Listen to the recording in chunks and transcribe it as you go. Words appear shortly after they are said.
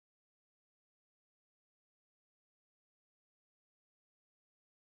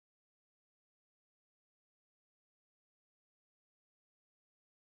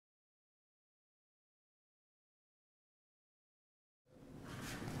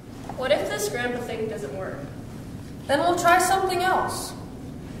Grandpa thing doesn't work? Then we'll try something else.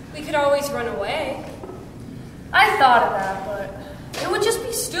 We could always run away. I thought of that, but it would just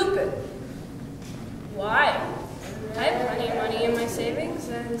be stupid. Why? I have plenty of money in my savings,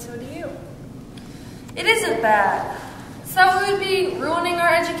 and so do you. It isn't that. It's that we would be ruining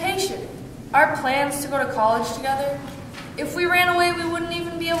our education, our plans to go to college together. If we ran away, we wouldn't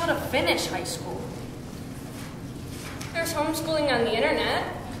even be able to finish high school. There's homeschooling on the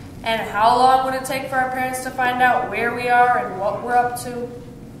internet. And how long would it take for our parents to find out where we are and what we're up to?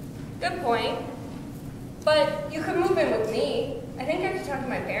 Good point. But you could move in with me. I think I could talk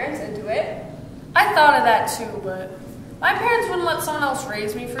my parents into it. I thought of that too, but my parents wouldn't let someone else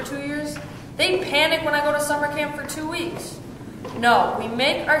raise me for 2 years. They'd panic when I go to summer camp for 2 weeks. No, we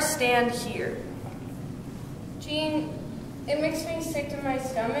make our stand here. Jean, it makes me sick to my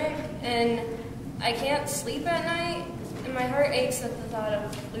stomach, and I can't sleep at night, and my heart aches at the thought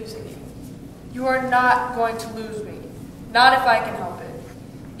of losing you. You are not going to lose me. Not if I can help it.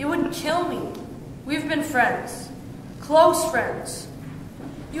 It would kill me. We've been friends. Close friends.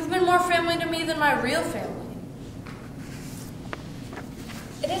 You've been more family to me than my real family.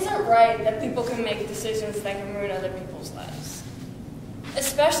 It isn't right that people can make decisions that can ruin other people's lives.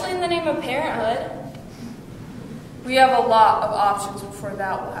 Especially in the name of parenthood. We have a lot of options before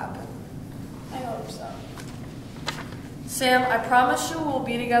that will happen. I hope so. Sam, I promise you we'll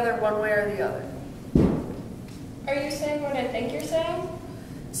be together one way or the other. Are you saying what I think you're saying?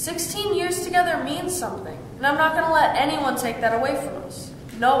 16 years together means something, and I'm not going to let anyone take that away from us.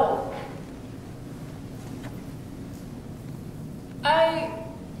 No one.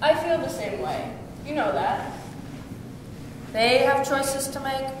 I feel the same way. You know that. They have choices to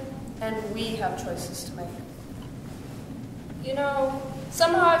make, and we have choices to make. You know,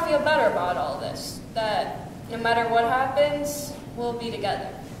 somehow I feel better about all this. That no matter what happens, we'll be together.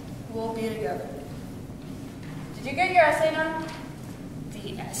 We'll be together. Did you get your essay done?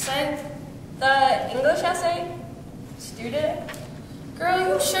 The essay? The English essay? Did you do it? Girl,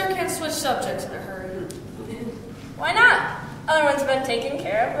 you sure can switch subjects in a hurry. Why not? Other one's been taken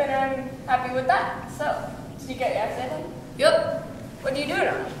care of, and I'm happy with that. So, did you get your essay done? Yep. What do you do it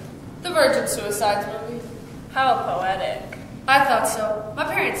on? The Virgin Suicides movie. How poetic. I thought so. My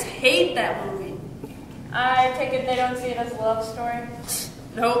parents hate that movie. I take it they don't see it as a love story?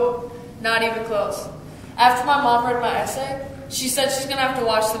 Nope, not even close. After my mom read my essay, she said she's going to have to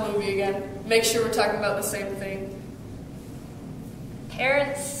watch the movie again. Make sure we're talking about the same thing.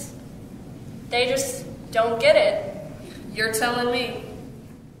 Parents, they just don't get it. You're telling me.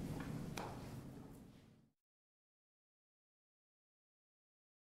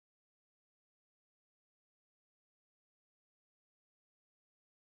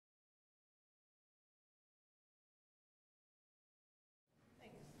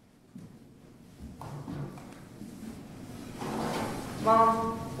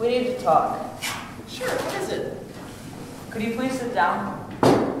 Mom, we need to talk. Sure, what is it? Could you please sit down?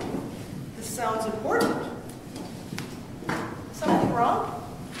 This sounds important. Something wrong?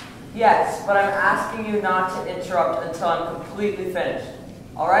 Yes, but I'm asking you not to interrupt until I'm completely finished.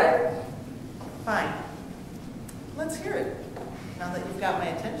 All right? Fine. Let's hear it. Now that you've got my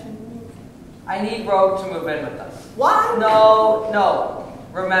attention. I need Rogue to move in with us. Why? No.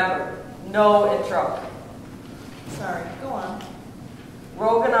 Remember, no interrupting. Sorry, go on.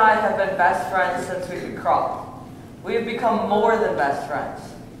 Rogue and I have been best friends since we could crawl. We have become more than best friends.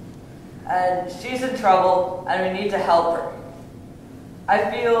 And she's in trouble, and we need to help her. I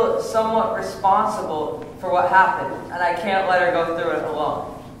feel somewhat responsible for what happened, and I can't let her go through it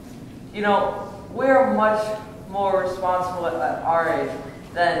alone. You know, we're much more responsible at our age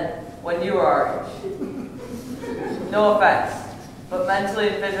than when you were our age. No offense, but mentally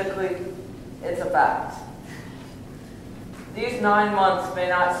and physically, it's a fact. These 9 months may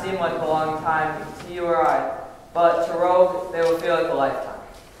not seem like a long time to you or I, but to Rogue, they will feel like a lifetime.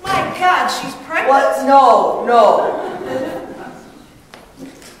 My God, she's pregnant. What? No.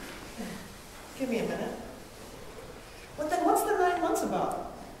 Give me a minute. What's the 9 months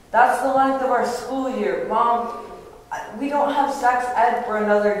about? That's the length of our school year. Mom, we don't have sex ed for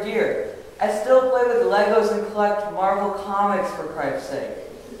another year. I still play with Legos and collect Marvel comics, for Christ's sake.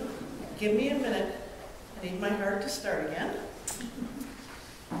 Give me a minute. I need my heart to start again.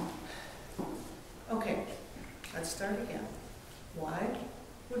 Okay, let's start again. Why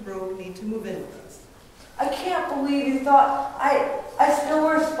would Rogue need to move in with us? I can't believe you thought I still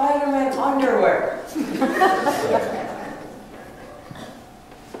wear Spider-Man underwear.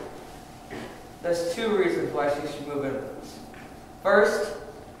 There's 2 reasons why she should move in with us. First,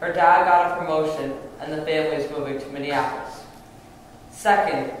 her dad got a promotion and the family is moving to Minneapolis.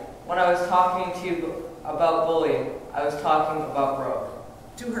 Second, When I was talking to you about bullying, I was talking about Rogue.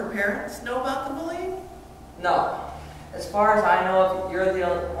 Do her parents know about the bullying? No. As far as I know of, you're the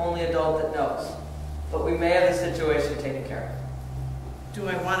only adult that knows. But we may have the situation taken care of. Do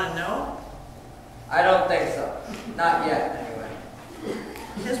I want to know? I don't think so. Not yet, anyway.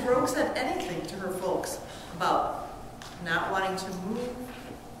 Has Rogue said anything to her folks about not wanting to move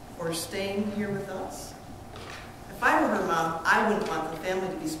or staying here with us? If I were her mom, I wouldn't want the family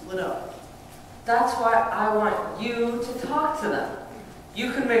to be split up. That's why I want you to talk to them.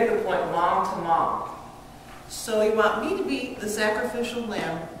 You can make the point mom to mom. So you want me to be the sacrificial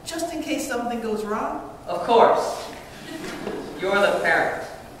lamb just in case something goes wrong? Of course. You're the parent.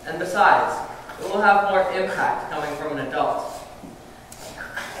 And besides, it will have more impact coming from an adult.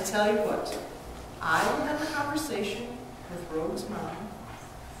 I tell you what, I will have a conversation with Rogue's mom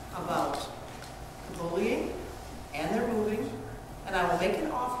about the bullying and their moving, and I will make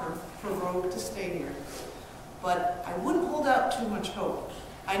an offer for Rogue to stay here. But I wouldn't hold out too much hope.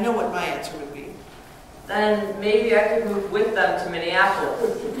 I know what my answer would be. Then maybe I could move with them to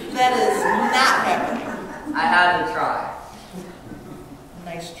Minneapolis. That is not happening. I had to try.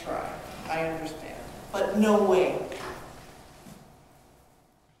 Nice try. I understand. But no way.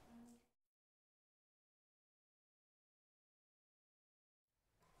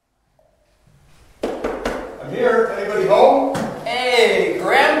 I'm here. Anybody home? Hey,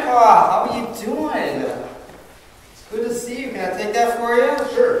 Grandpa, how are you doing? It's good to see you. Can I take that for you?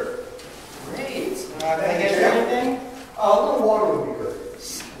 Sure. Great. Can I get you anything? A little water would be good.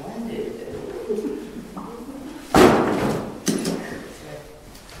 Splendid.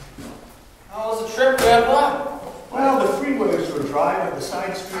 How was the trip, Grandpa? Well, the freeway was sort of dry, but the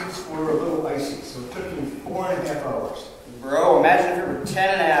side streets were a little icy, so it took me 4.5 hours. Bro, imagine if it were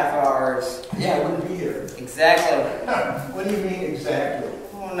 10.5 hours. Yeah, I wouldn't be here. Exactly. What do you mean exactly?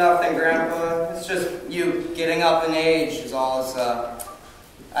 Oh, nothing, Grandpa. It's just you getting up in age is all.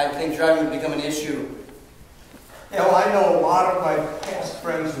 I think driving would become an issue. Yeah, well, I know a lot of my past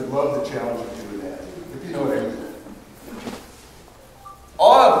friends would love the challenge of doing that, if you know what I mean.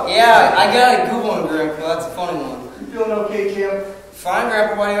 Oh, yeah, I got a good one, Grandpa. That's a funny one. You feeling okay, Jim? Fine,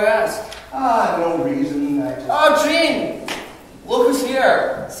 Grandpa. Why do you ask? No reason. I just... Oh, Gene! Look who's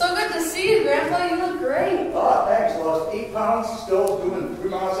here. So good to see you, Grandpa. You look great. Oh, thanks. Lost 8 pounds, still doing 3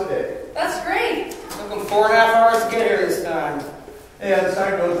 miles a day. That's great. Took him 4.5 hours to get here this time. Yeah, the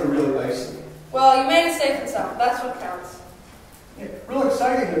side roads are really icy. Well, you made it safe and sound. That's what counts. Yeah, real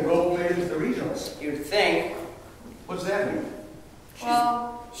exciting that Rogue made it into the regionals. You'd think. What's that mean?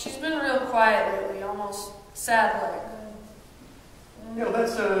 Well, she's been real quiet lately, almost sad-like. You know,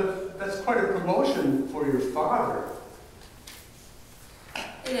 that's quite a promotion for your father.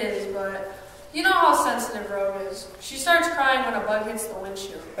 It is, but you know how sensitive Rogue is. She starts crying when a bug hits the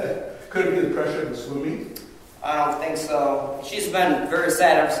windshield. Could it be the pressure of the swimming? I don't think so. She's been very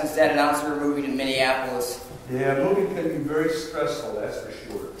sad ever since Dad announced we were moving to Minneapolis. Yeah, moving can be very stressful, that's for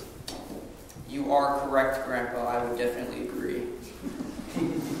sure. You are correct, Grandpa. I would definitely agree.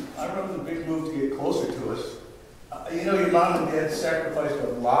 I remember the big move to get closer to us. You know, your mom and dad sacrificed a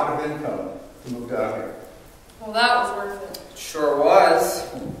lot of income to move down here. Well, that was worth it. It sure was.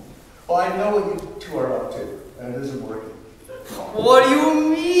 Well, I know what you two are up to, and it isn't working. What do you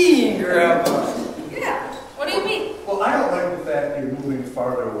mean, Grandpa? Yeah. What do you mean? Well, I don't like the fact that you're moving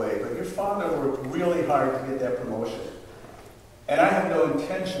farther away, but your father worked really hard to get that promotion. And I have no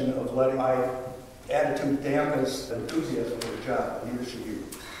intention of letting my attitude dampen his enthusiasm for the job, neither should you.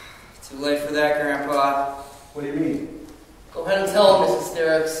 Too late for that, Grandpa. What do you mean? Go ahead and tell him, Mrs.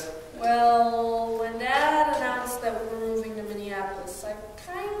 Sterricks. Well, when Dad announced that we were moving to Minneapolis, I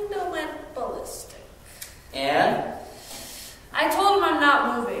kinda went ballistic. And? I told him I'm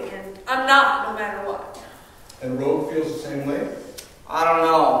not moving, and I'm not, no matter what. And Rogue feels the same way? I don't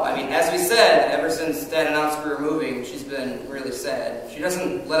know. I mean, as we said, ever since Dad announced we were moving, she's been really sad. She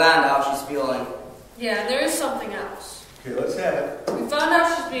doesn't let on to how she's feeling. Yeah, there is something else. Okay, let's have it. We found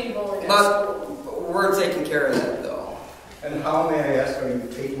out she's being bullied at But school. we're taking care of that, though. And how, may I ask, are you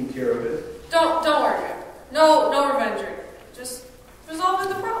taking care of it? Don't worry. No revenge. Just resolving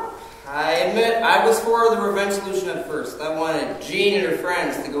the problem. I admit, I was for the revenge solution at first. I wanted Jean and her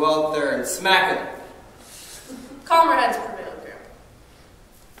friends to go out there and smack them. Calmer heads prevail, Grandpa.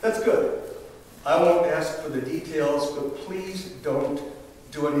 That's good. I won't ask for the details, but please don't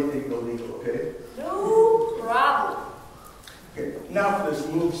do anything illegal, okay? No problem. Okay, now for this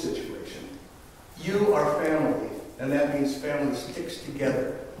move situation. You are family, and that means family sticks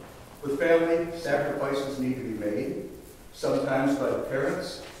together. With family, sacrifices need to be made, sometimes by the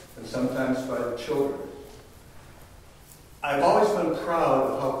parents, and sometimes by the children. I've always been proud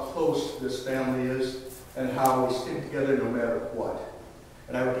of how close this family is and how we stick together no matter what.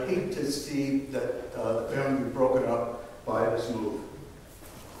 And I would hate to see that the family be broken up by this move.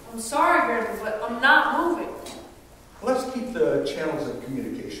 I'm sorry, Grandpa, but I'm not moving. Let's keep the channels of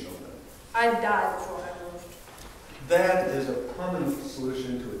communication open. I'd die before I moved. That is a permanent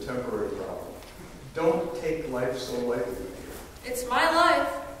solution to a temporary problem. Don't take life so lightly, my dear. It's my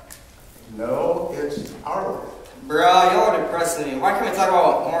life. No, it's our life. Bro, y'all are depressing me. Why can't we talk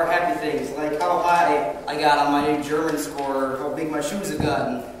about more happy things, like how high I got on my new German score, or how big my shoes have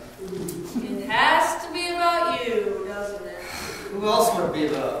gotten? It has to be about you, doesn't it? Who else would it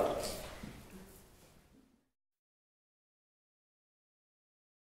be about?